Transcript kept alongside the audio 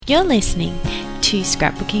You're listening to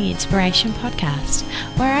Scrapbooking Inspiration Podcast,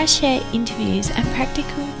 where I share interviews and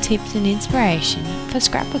practical tips and inspiration for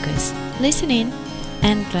scrapbookers. Listen in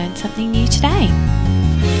and learn something new today.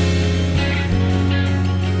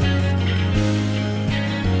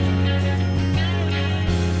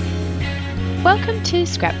 Welcome to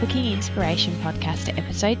Scrapbooking Inspiration Podcast,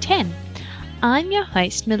 episode 10. I'm your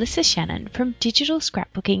host, Melissa Shannon from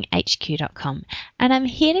digitalscrapbookinghq.com, and I'm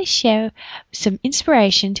here to share some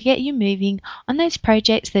inspiration to get you moving on those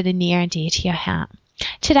projects that are near and dear to your heart.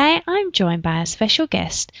 Today, I'm joined by a special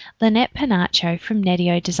guest, Lynnette Penacho from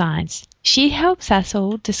Nedio Designs. She helps us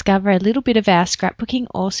all discover a little bit of our scrapbooking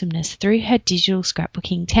awesomeness through her digital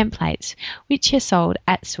scrapbooking templates, which are sold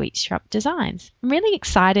at Sweet Shop Designs. I'm really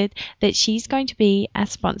excited that she's going to be a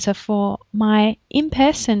sponsor for my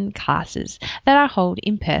in-person classes that I hold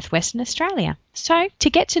in Perth, Western Australia. So, to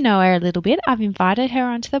get to know her a little bit, I've invited her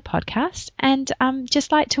onto the podcast and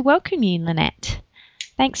just like to welcome you, Lynnette.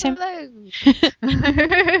 Thanks so much for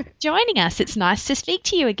joining us. It's nice to speak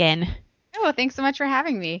to you again. Oh, well, thanks so much for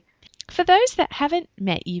having me. For those that haven't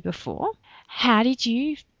met you before, how did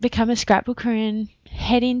you become a scrapbooker and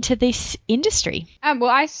head into this industry? Well,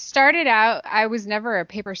 I started out, I was never a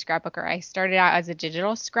paper scrapbooker. I started out as a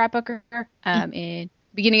digital scrapbooker in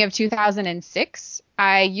beginning of 2006.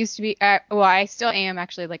 I used to be, I still am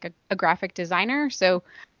actually like a graphic designer. So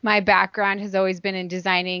my background has always been in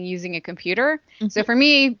designing using a computer. Mm-hmm. So for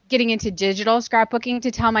me, getting into digital scrapbooking to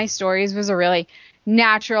tell my stories was a really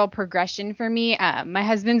natural progression for me. My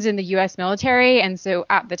husband's in the U.S. military, and so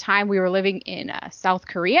at the time we were living in South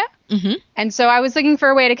Korea. Mm-hmm. And so I was looking for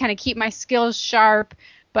a way to kind of keep my skills sharp,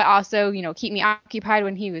 but also, keep me occupied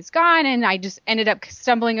when he was gone. And I just ended up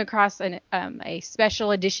stumbling across a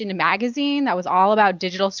special edition magazine that was all about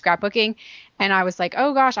digital scrapbooking. And I was like,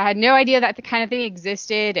 oh gosh, I had no idea that the kind of thing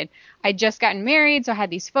existed. And I'd just gotten married, so I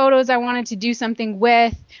had these photos I wanted to do something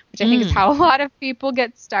with, which I think is how a lot of people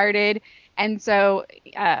get started. And so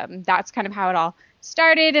that's kind of how it all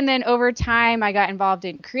started. And then over time, I got involved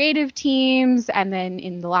in creative teams. And then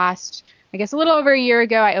in the last, I guess a little over a year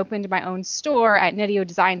ago, I opened my own store at Nedio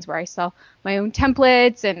Designs where I sell my own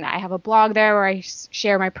templates. And I have a blog there where I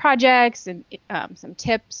share my projects and some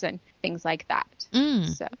tips and things like that.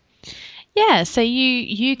 So. Yeah, so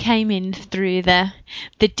you came in through the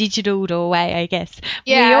digital doorway, I guess.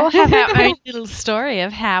 Yeah. We all have our own little story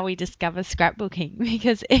of how we discover scrapbooking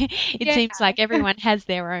because it seems like everyone has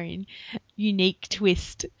their own unique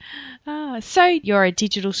twist. So you're a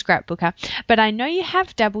digital scrapbooker, but I know you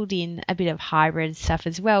have dabbled in a bit of hybrid stuff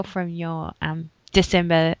as well from your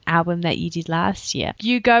December album that you did last year.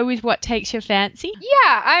 You go with what takes your fancy?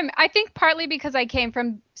 Yeah, I think partly because I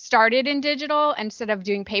started in digital instead of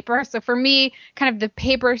doing paper. So for me, kind of the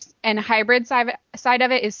paper and hybrid side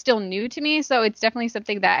of it is still new to me. So it's definitely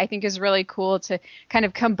something that I think is really cool to kind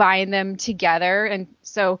of combine them together. And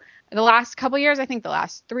so the last couple years, I think the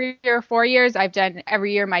last 3 or 4 years, I've done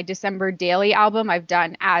every year my December daily album I've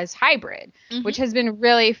done as hybrid, which has been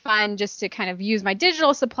really fun just to kind of use my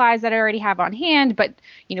digital supplies that I already have on hand, but,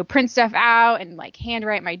 print stuff out and like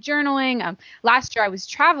handwrite my journaling. Last year I was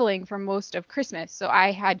traveling for most of Christmas. So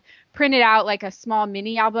I had printed out like a small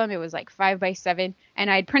mini album. It was like 5x7. And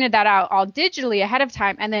I'd printed that out all digitally ahead of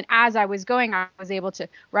time. And then as I was going, I was able to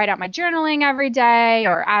write out my journaling every day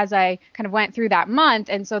or as I kind of went through that month.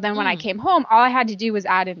 And so then when I came home, all I had to do was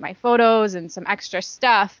add in my photos and some extra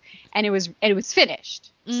stuff. And it was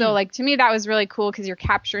finished. So like to me, that was really cool because you're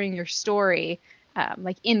capturing your story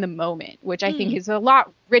like in the moment, which I think is a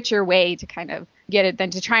lot richer way to kind of get it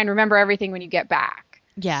than to try and remember everything when you get back.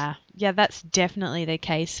 Yeah, that's definitely the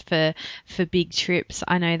case for big trips.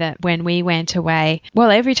 I know that when we went away,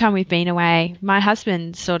 well, every time we've been away, my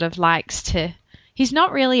husband sort of likes to, he's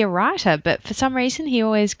not really a writer, but for some reason he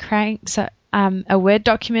always cranks a Word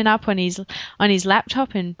document up on his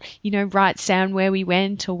laptop and, writes down where we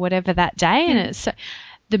went or whatever that day. And it's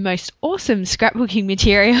the most awesome scrapbooking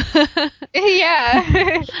material.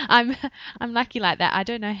 Yeah. I'm lucky like that. I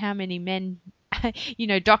don't know how many men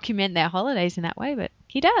document their holidays in that way, but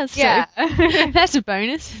he does. Yeah. So that's a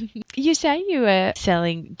bonus. You say you were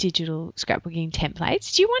selling digital scrapbooking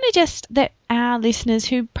templates. Do you want to just let our listeners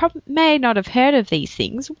who may not have heard of these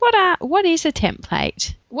things, what is a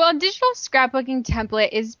template? Well, a digital scrapbooking template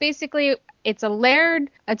is basically it's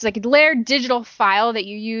like a layered digital file that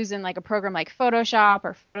you use in like a program like Photoshop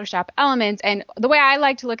or Photoshop Elements. And the way I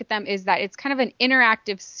like to look at them is that it's kind of an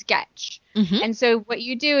interactive sketch. And so what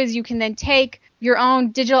you do is you can then take your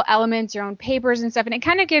own digital elements, your own papers and stuff, and it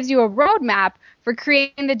kind of gives you a roadmap for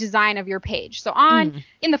creating the design of your page. So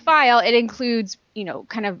in the file, it includes,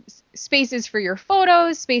 kind of spaces for your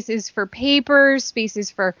photos, spaces for papers, spaces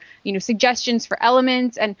for, suggestions for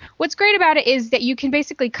elements. And what's great about it is that you can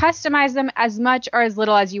basically customize them as much or as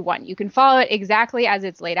little as you want. You can follow it exactly as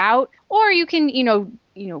it's laid out, or you can,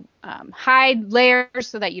 hide layers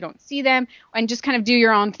so that you don't see them and just kind of do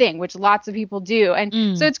your own thing, which lots of people do.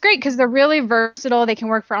 And so it's great because they're really versatile. They can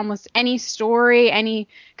work for almost any story, any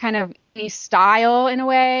style in a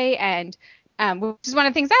way. And which is one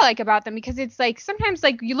of the things I like about them, because it's like sometimes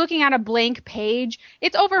like you're looking at a blank page,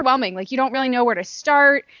 it's overwhelming. Like you don't really know where to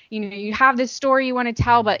start. You have this story you want to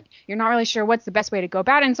tell, but you're not really sure what's the best way to go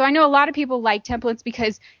about it. And so I know a lot of people like templates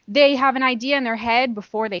because they have an idea in their head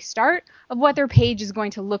before they start of what their page is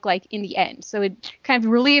going to look like in the end. So it kind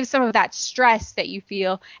of relieves some of that stress that you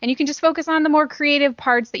feel, and you can just focus on the more creative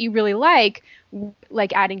parts that you really like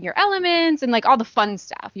adding your elements and like all the fun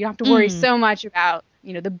stuff. You don't have to worry so much about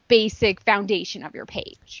the basic foundation of your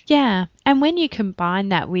page. Yeah. And when you combine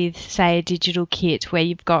that with, say, a digital kit where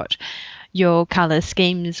you've got your color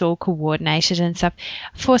schemes all coordinated and stuff,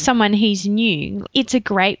 for someone who's new, it's a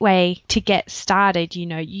great way to get started. You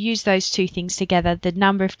use those two things together. The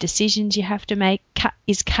number of decisions you have to make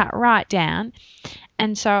is cut right down.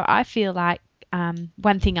 And so I feel like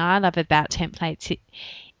one thing I love about templates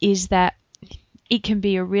is that it can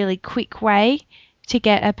be a really quick way to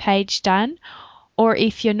get a page done. Or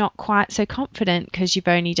if you're not quite so confident because you've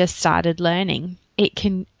only just started learning, it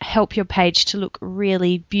can help your page to look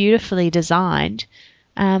really beautifully designed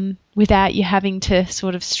without you having to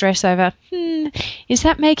sort of stress over, is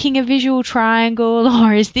that making a visual triangle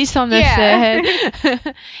or is this on the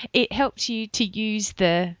third? It helps you to use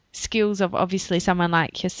the skills of obviously someone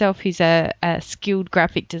like yourself who's a skilled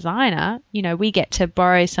graphic designer. We get to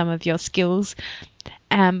borrow some of your skills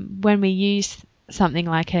when we use something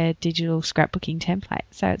like a digital scrapbooking template.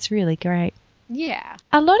 So it's really great. Yeah.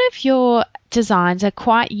 A lot of your designs are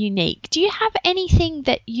quite unique. Do you have anything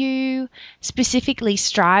that you specifically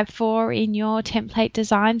strive for in your template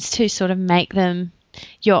designs to sort of make them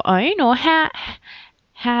your own, or how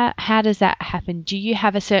does that happen? Do you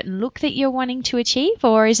have a certain look that you're wanting to achieve,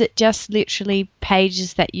 or is it just literally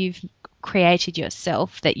pages that you've created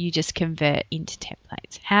yourself that you just convert into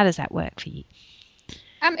templates? How does that work for you?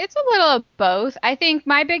 It's a little of both. I think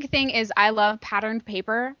my big thing is I love patterned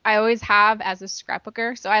paper. I always have as a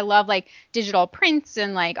scrapbooker. So I love like digital prints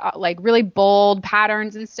and like really bold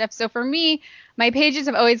patterns and stuff. So for me, my pages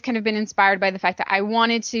have always kind of been inspired by the fact that I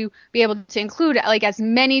wanted to be able to include like as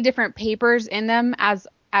many different papers in them as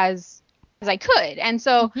I could. And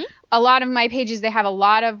so a lot of my pages, they have a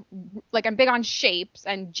lot of, like, I'm big on shapes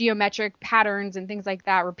and geometric patterns and things like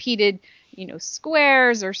that, repeated,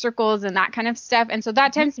 squares or circles and that kind of stuff. And so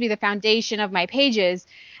that tends to be the foundation of my pages.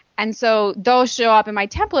 And so those show up in my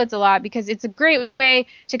templates a lot because it's a great way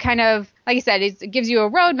to kind of, like I said, it gives you a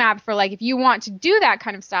roadmap for like if you want to do that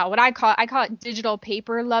kind of style. What I call it digital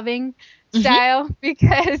paper loving style,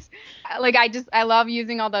 because like I love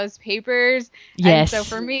using all those papers. Yes. And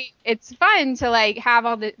so for me, it's fun to like have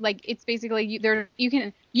all the, like, it's basically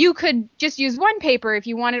you could just use one paper if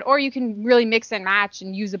you wanted, or you can really mix and match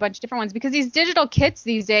and use a bunch of different ones, because these digital kits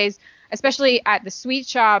these days, especially at the Sweet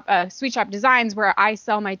Shop Designs where I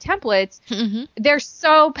sell my templates, they're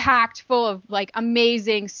so packed full of like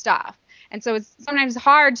amazing stuff. And so it's sometimes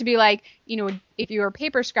hard to be like, if you're a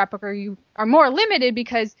paper scrapbooker, you are more limited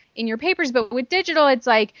because in your papers, but with digital, it's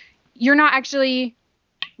like you're not actually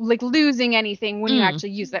like losing anything when you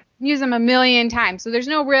actually use them. Use them a million times. So there's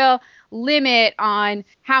no real limit on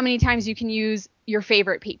how many times you can use your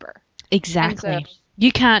favorite paper. Exactly. So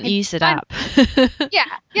you can't use it up. Yeah,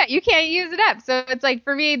 you can't use it up. So it's like,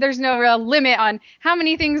 for me, there's no real limit on how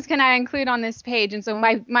many things can I include on this page. And so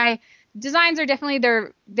my designs are definitely,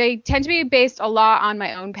 they tend to be based a lot on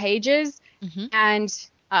my own pages. And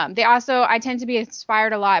I tend to be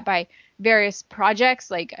inspired a lot by various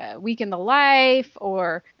projects like Week in the Life,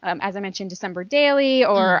 or as I mentioned, December Daily,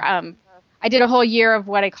 or I did a whole year of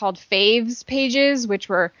what I called faves pages, which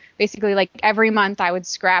were basically like every month I would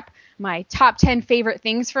scrap my top 10 favorite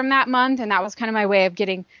things from that month. And that was kind of my way of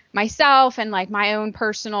getting myself and like my own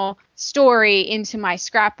personal story into my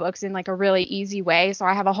scrapbooks in like a really easy way. So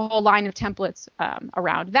I have a whole line of templates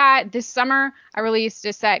around that. This summer, I released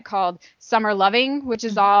a set called Summer Loving, which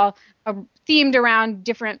is all themed around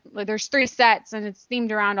there's 3 sets, and it's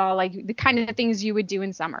themed around all like the kind of things you would do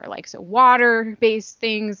in summer, like so water-based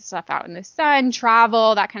things, stuff out in the sun,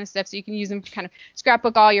 travel, that kind of stuff. So you can use them to kind of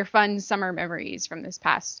scrapbook all your fun summer memories from this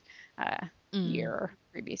past year or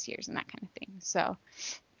previous years and that kind of thing. So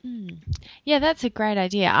Mm. Yeah, that's a great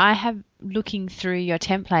idea. I have, looking through your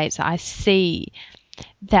templates, I see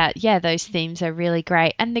that, yeah, those themes are really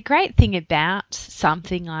great. And the great thing about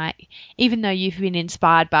something like, even though you've been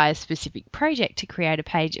inspired by a specific project to create a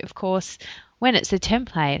page, of course, when it's a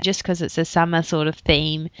template, just because it's a summer sort of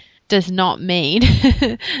theme does not mean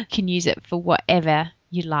you can use it for whatever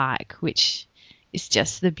you like, which is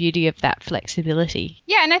just the beauty of that flexibility.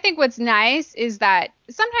 Yeah, and I think what's nice is that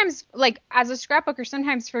sometimes, like as a scrapbooker,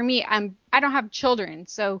 sometimes for me, I don't have children,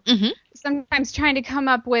 so sometimes trying to come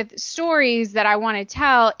up with stories that I want to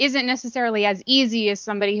tell isn't necessarily as easy as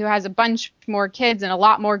somebody who has a bunch more kids and a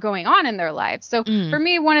lot more going on in their lives. So for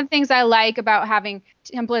me, one of the things I like about having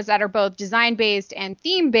templates that are both design based and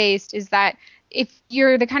theme based is that if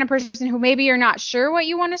you're the kind of person who maybe you're not sure what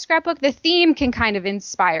you want to scrapbook, the theme can kind of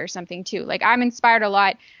inspire something too. Like I'm inspired a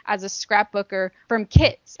lot as a scrapbooker from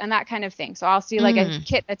kits and that kind of thing. So I'll see like a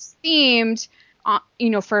kit that's themed,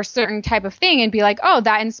 for a certain type of thing and be like, oh,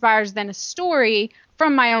 that inspires then a story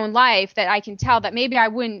from my own life that I can tell that maybe I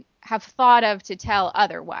wouldn't have thought of to tell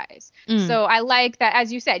otherwise. So I like that,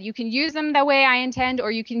 as you said, you can use them the way I intend,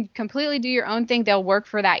 or you can completely do your own thing. They'll work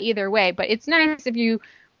for that either way. But it's nice if you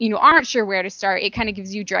aren't sure where to start. It kind of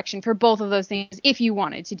gives you direction for both of those things if you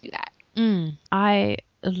wanted to do that. I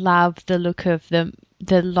love the look of the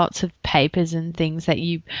lots of papers and things that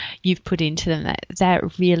you've put into them.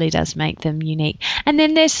 That really does make them unique. And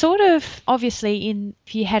then there's sort of, obviously,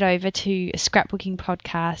 if you head over to Scrapbooking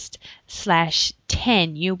Podcast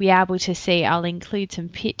 /10, you'll be able to see, I'll include some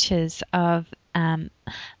pictures of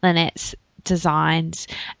Lynnette's designs,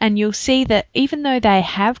 and you'll see that even though they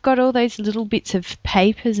have got all those little bits of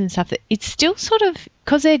papers and stuff, it's still sort of,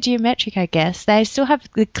 because they're geometric, I guess, they still have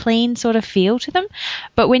the clean sort of feel to them.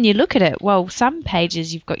 But when you look at it, well, some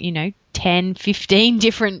pages you've got 10, 15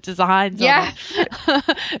 different designs on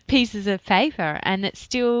pieces of paper, and it's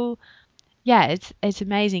still, it's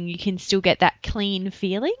amazing. You can still get that clean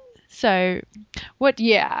feeling. So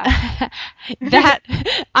that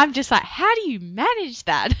I'm just like, how do you manage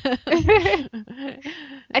that?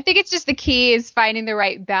 I think it's just the key is finding the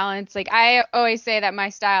right balance. Like I always say that my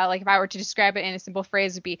style, like if I were to describe it in a simple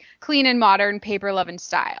phrase, would be clean and modern, paper loving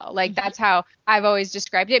style. Like that's how I've always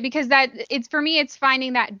described it, because for me, it's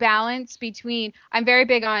finding that balance between, I'm very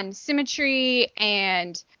big on symmetry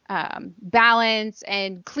and balance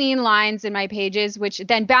and clean lines in my pages, which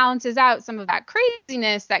then balances out some of that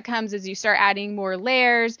craziness that comes as you start adding more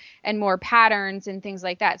layers and more patterns and things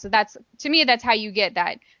like that. So to me, that's how you get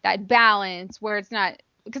that balance, where it's not,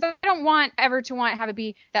 because I don't want to have it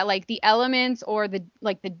be that like the elements or the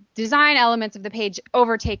design elements of the page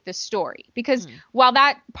overtake the story. Because while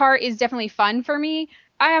that part is definitely fun for me,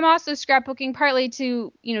 I am also scrapbooking partly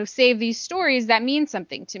to, save these stories that mean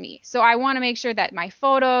something to me. So I want to make sure that my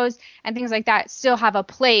photos and things like that still have a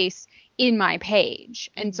place in my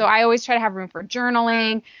page. And so I always try to have room for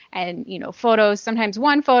journaling and, photos, sometimes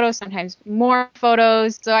one photo, sometimes more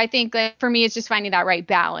photos. So I think for me, it's just finding that right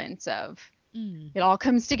balance of it all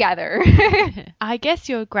comes together. I guess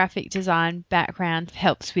your graphic design background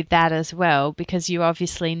helps with that as well, because you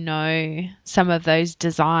obviously know some of those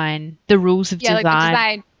the rules of design.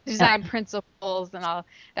 Like design principles and all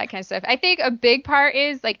that kind of stuff. I think a big part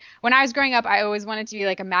is, like, when I was growing up, I always wanted to be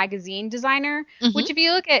like a magazine designer, which if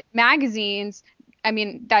you look at magazines, I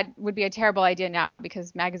mean, that would be a terrible idea now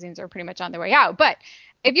because magazines are pretty much on their way out. But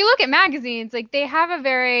if you look at magazines, like, they have a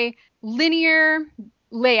very linear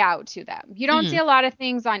layout to them. You don't see a lot of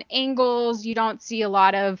things on angles. You don't see a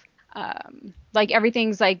lot of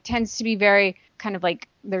everything's tends to be very kind of like,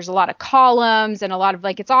 there's a lot of columns and a lot of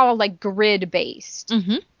it's all grid based.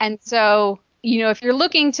 And so, if you're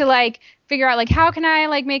looking to figure out how can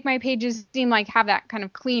I make my pages seem have that kind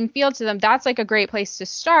of clean feel to them, that's a great place to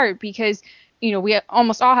start, because we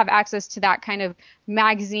almost all have access to that kind of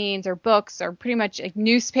magazines or books or pretty much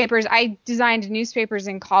newspapers. I designed newspapers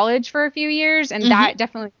in college for a few years, and that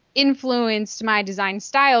definitely influenced my design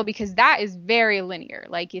style, because that is very linear.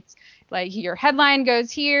 It's your headline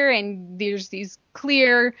goes here, and there's these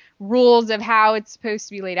clear rules of how it's supposed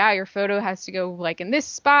to be laid out. Your photo has to go in this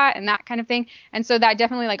spot and that kind of thing. And so that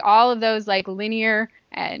definitely all of those linear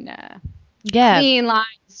and clean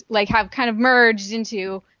lines have kind of merged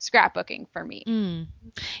into scrapbooking for me.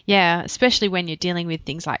 Yeah, especially when you're dealing with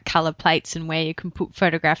things like color plates and where you can put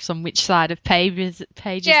photographs on which side of pages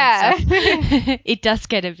and stuff. It does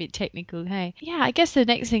get a bit technical, hey? Yeah, I guess the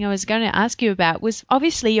next thing I was going to ask you about was,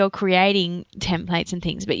 obviously you're creating templates and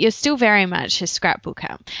things, but you're still very much a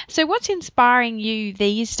scrapbooker. So what's inspiring you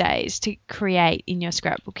these days to create in your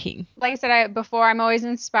scrapbooking? Like I said before, I'm always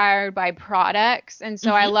inspired by products. And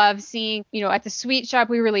so I love seeing, at the sweet shop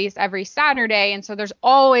we new release every Saturday. And so there's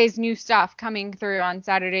always new stuff coming through on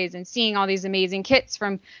Saturdays, and seeing all these amazing kits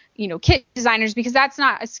from, kit designers, because that's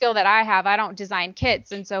not a skill that I have. I don't design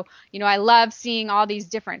kits. And so, I love seeing all these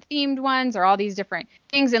different themed ones or all these different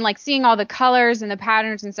things, and like seeing all the colors and the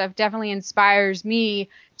patterns and stuff definitely inspires me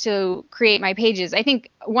to create my pages. I think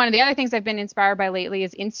one of the other things I've been inspired by lately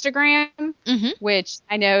is Instagram, which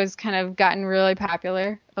I know has kind of gotten really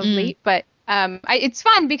popular of late, but it's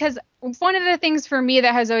fun because one of the things for me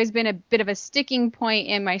that has always been a bit of a sticking point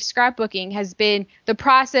in my scrapbooking has been the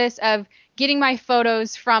process of getting my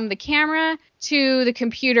photos from the camera to the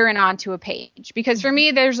computer and onto a page. Because for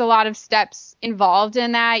me, there's a lot of steps involved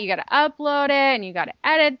in that. You got to upload it, and you got to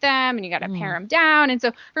edit them, and you got to pare them down. And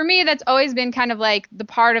so for me, that's always been kind of like the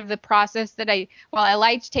part of the process that while I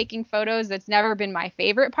liked taking photos, that's never been my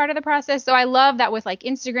favorite part of the process. So I love that with like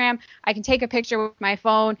Instagram, I can take a picture with my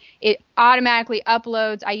phone. It automatically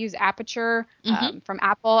uploads. I use Aperture from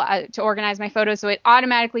Apple to organize my photos. So it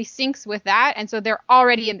automatically syncs with that. And so they're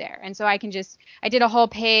already in there. And so I did a whole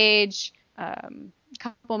page a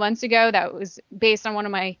couple months ago that was based on one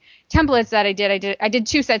of my templates that I did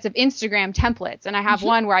 2 sets of Instagram templates, and I have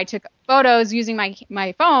one where I took photos using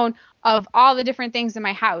my phone of all the different things in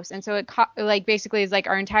my house. And so it basically is like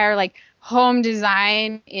our entire like home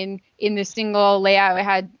design in this single layout.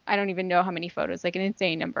 I don't even know how many photos, like an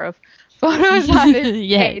insane number of photos on this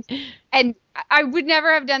page. And I would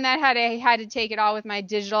never have done that had I had to take it all with my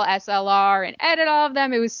digital SLR and edit all of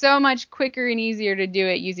them. It was so much quicker and easier to do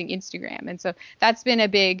it using Instagram. And so that's been a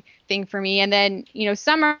big thing for me. And then,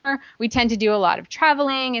 summer, we tend to do a lot of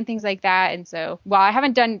traveling and things like that. And so while I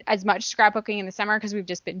haven't done as much scrapbooking in the summer because we've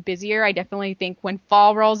just been busier, I definitely think when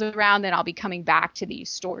fall rolls around, then I'll be coming back to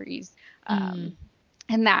these stories.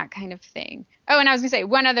 And that kind of thing. Oh, and I was going to say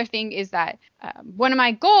one other thing is that one of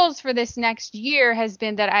my goals for this next year has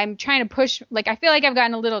been that I'm trying to push, I feel like I've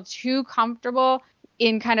gotten a little too comfortable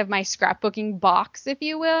in kind of my scrapbooking box, if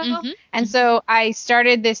you will. And so I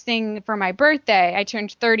started this thing for my birthday. I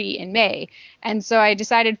turned 30 in May. And so I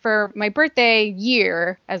decided for my birthday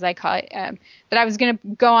year, as I call it, that I was going to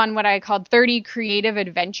go on what I called 30 creative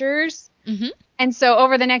adventures. And so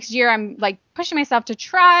over the next year, I'm pushing myself to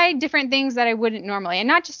try different things that I wouldn't normally, and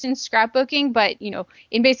not just in scrapbooking, but,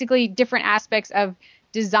 in basically different aspects of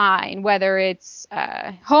design, whether it's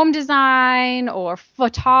home design or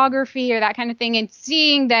photography or that kind of thing, and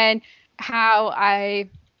seeing then how I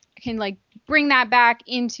can bring that back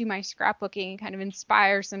into my scrapbooking and kind of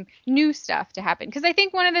inspire some new stuff to happen. Because I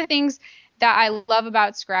think one of the things that I love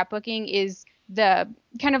about scrapbooking is the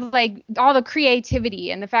kind of all the creativity,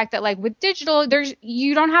 and the fact that with digital,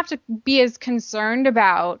 you don't have to be as concerned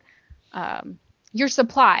about your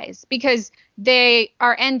supplies because they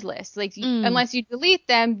are endless. Unless you delete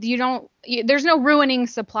them, there's no ruining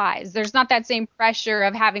supplies. There's not that same pressure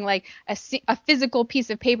of having a physical piece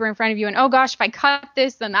of paper in front of you and, oh gosh, if I cut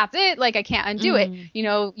this, then that's it. I can't undo it.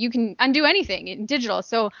 You can undo anything in digital.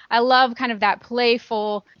 So I love kind of that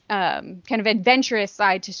playful, kind of adventurous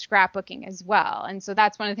side to scrapbooking as well. And so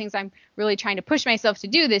that's one of the things I'm really trying to push myself to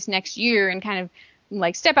do this next year, and kind of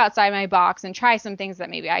step outside my box and try some things that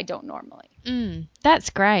maybe I don't normally. That's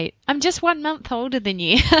great. I'm just 1 month older than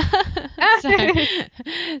you. So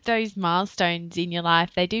those milestones in your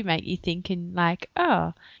life, they do make you think and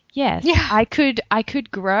oh, yes, yeah. I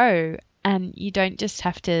could grow, and you don't just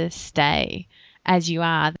have to stay as you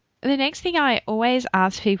are. The next thing I always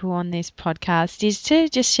ask people on this podcast is to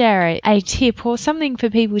just share a tip or something for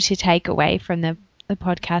people to take away from the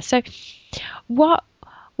podcast. So what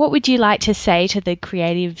would you like to say to the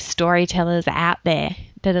creative storytellers out there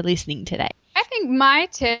that are listening today? I think my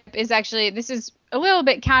tip is actually, this is a little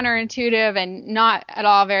bit counterintuitive and not at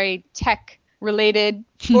all very tech related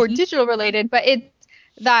or digital related, but it's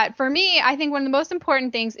that for me, I think one of the most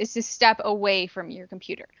important things is to step away from your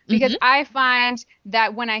computer, because I find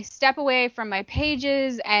that when I step away from my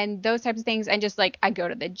pages and those types of things, and just I go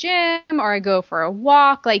to the gym or I go for a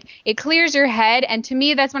walk, it clears your head. And to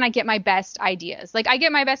me, that's when I get my best ideas. I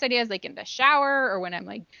get my best ideas in the shower, or when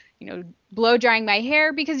I'm blow drying my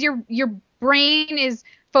hair, because your brain is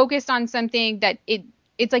focused on something that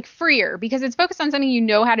it's freer, because it's focused on something you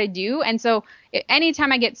know how to do. And so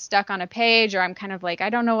anytime I get stuck on a page, or I'm kind of I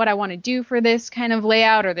don't know what I want to do for this kind of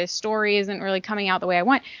layout, or this story isn't really coming out the way I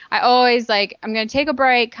want, I always I'm going to take a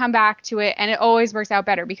break, come back to it. And it always works out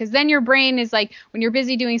better, because then your brain is when you're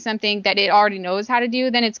busy doing something that it already knows how to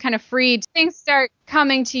do, then it's kind of freed. Things start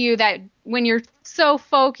coming to you that when you're so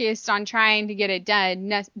focused on trying to get it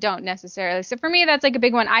done, don't necessarily. So for me, that's a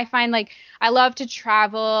big one. I find I love to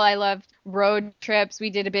travel. I love road trips.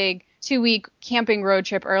 We did a big 2-week camping road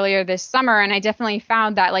trip earlier this summer, and I definitely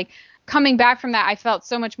found that coming back from that, I felt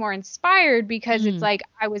so much more inspired because it's like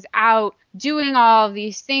I was out doing all of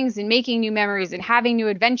these things and making new memories and having new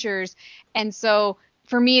adventures. And so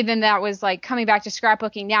for me, then that was like coming back to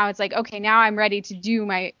scrapbooking. Now it's like, okay, now I'm ready to do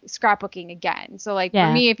my scrapbooking again. So like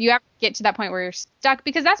for me, if you ever get to that point where you're stuck,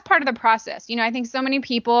 because that's part of the process. You know, I think so many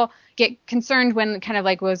people get concerned when kind of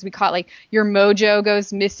like, as we call it, like your mojo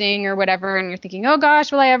goes missing or whatever. And you're thinking, oh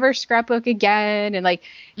gosh, will I ever scrapbook again? And like,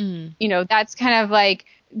 you know, that's kind of like,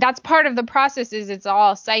 that's part of the process. Is it's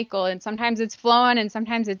all a cycle, and sometimes it's flowing and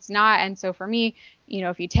sometimes it's not. And so for me, you know,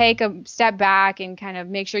 if you take a step back and kind of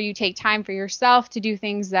make sure you take time for yourself to do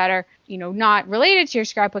things that are, you know, not related to your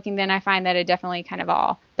scrapbooking, then I find that it definitely kind of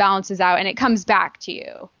all balances out and it comes back to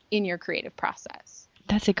you in your creative process.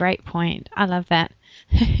 That's a great point. I love that.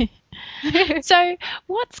 So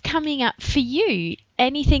what's coming up for you?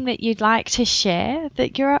 Anything that you'd like to share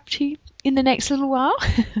that you're up to in the next little while?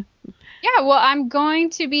 Yeah, well, I'm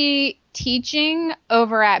going to be teaching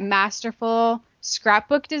over at Masterful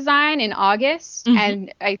Scrapbook Design in August.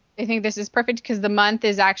 And I think this is perfect because the month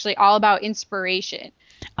is actually all about inspiration.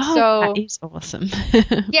 Oh, so, that is awesome.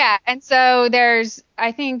 Yeah, and so there's,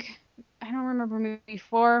 I think, I don't remember, maybe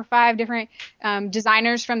 4 or 5 different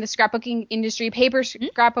designers from the scrapbooking industry, paper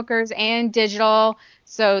scrapbookers and digital.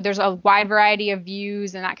 So there's a wide variety of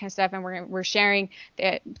views and that kind of stuff. And we're sharing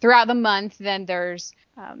it throughout the month. Then there's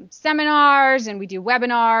seminars, and we do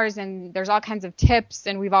webinars, and there's all kinds of tips.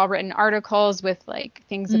 And we've all written articles with like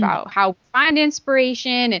things about how to find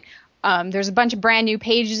inspiration. And there's a bunch of brand new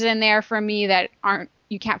pages in there from me that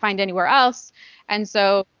you can't find anywhere else. And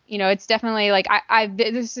so, you know, it's definitely like I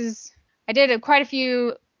did quite a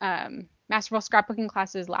few Masterful scrapbooking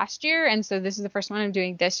classes last year, and so this is the first one I'm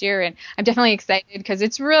doing this year, and I'm definitely excited because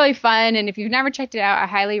it's really fun. And if you've never checked it out, I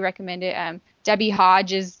highly recommend it. Debbie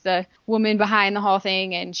Hodge is the woman behind the whole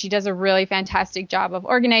thing, and she does a really fantastic job of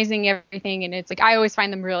organizing everything. And it's like I always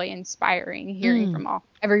find them really inspiring, hearing from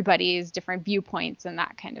everybody's different viewpoints and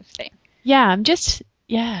that kind of thing. Yeah,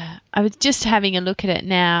 I was just having a look at it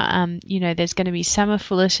now. You know, there's going to be Summer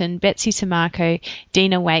Fullerton, Betsy Samarco,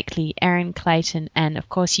 Dina Wakely, Erin Clayton, and of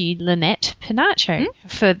course you, Lynnette Penacho,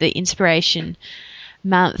 for the Inspiration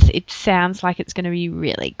Month. It sounds like it's going to be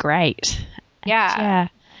really great. Yeah.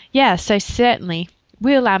 Yeah, so certainly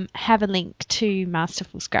we'll have a link to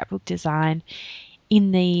Masterful Scrapbook Design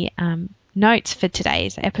in the notes for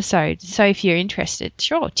today's episode. So if you're interested,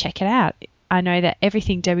 sure, check it out. I know that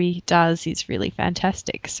everything Debbie does is really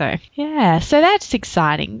fantastic. So, yeah, so that's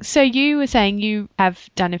exciting. So you were saying you have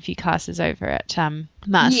done a few classes over at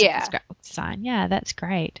Masterful Scrapbook Design. Yeah, that's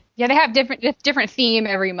great. Yeah, they have different theme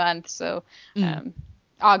every month. So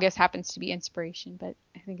August happens to be inspiration, but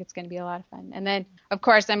I think it's going to be a lot of fun. And then, of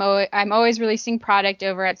course, I'm always releasing product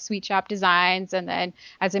over at Sweet Shop Designs. And then,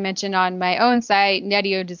 as I mentioned on my own site,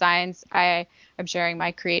 Netio Designs, I'm sharing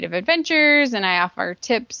my creative adventures, and I offer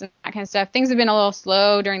tips and that kind of stuff. Things have been a little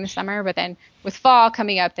slow during the summer, but then with fall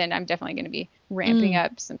coming up, then I'm definitely going to be ramping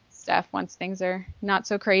up some stuff once things are not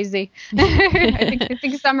so crazy. I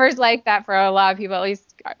think summer's like that for a lot of people, at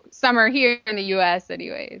least summer here in the U.S.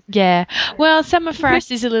 anyways. Yeah. Well, summer for us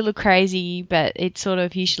is a little crazy, but it's sort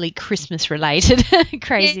of usually Christmas related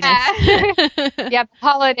craziness. Yeah,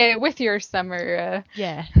 holiday with your summer.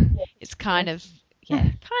 Yeah. It's kind of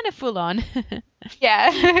full on.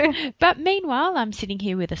 Yeah. But meanwhile, I'm sitting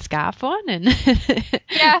here with a scarf on, and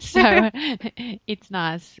so it's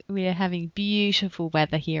nice. We're having beautiful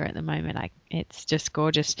weather here at the moment. It's just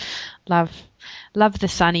gorgeous. Love the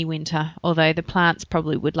sunny winter, although the plants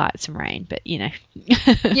probably would like some rain, but you know.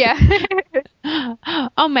 Yeah.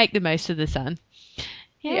 I'll make the most of the sun.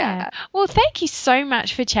 Yeah. Well, thank you so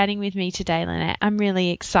much for chatting with me today, Lynnette. I'm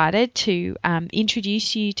really excited to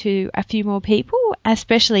introduce you to a few more people,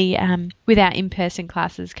 especially with our in-person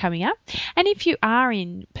classes coming up. And if you are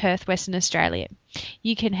in Perth, Western Australia,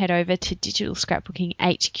 you can head over to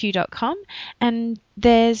digitalscrapbookinghq.com, and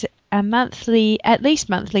there's at least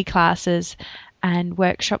monthly classes and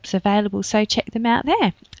workshops available, so check them out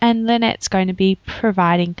there. And Lynnette's going to be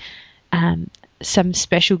providing some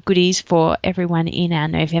special goodies for everyone in our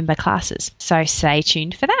November classes. So stay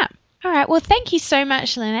tuned for that. All right. Well, thank you so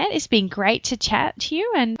much, Lynnette. It's been great to chat to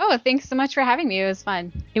you. And thanks so much for having me. It was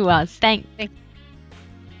fun. It was. Thanks.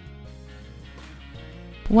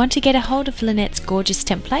 Want to get a hold of Lynnette's gorgeous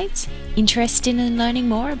templates? Interested in learning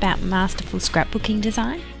more about Masterful Scrapbooking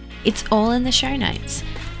Design? It's all in the show notes.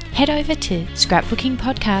 Head over to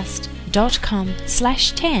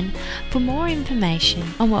scrapbookingpodcast.com/10 for more information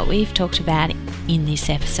on what we've talked about in this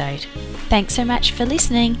episode. Thanks so much for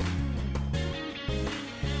listening.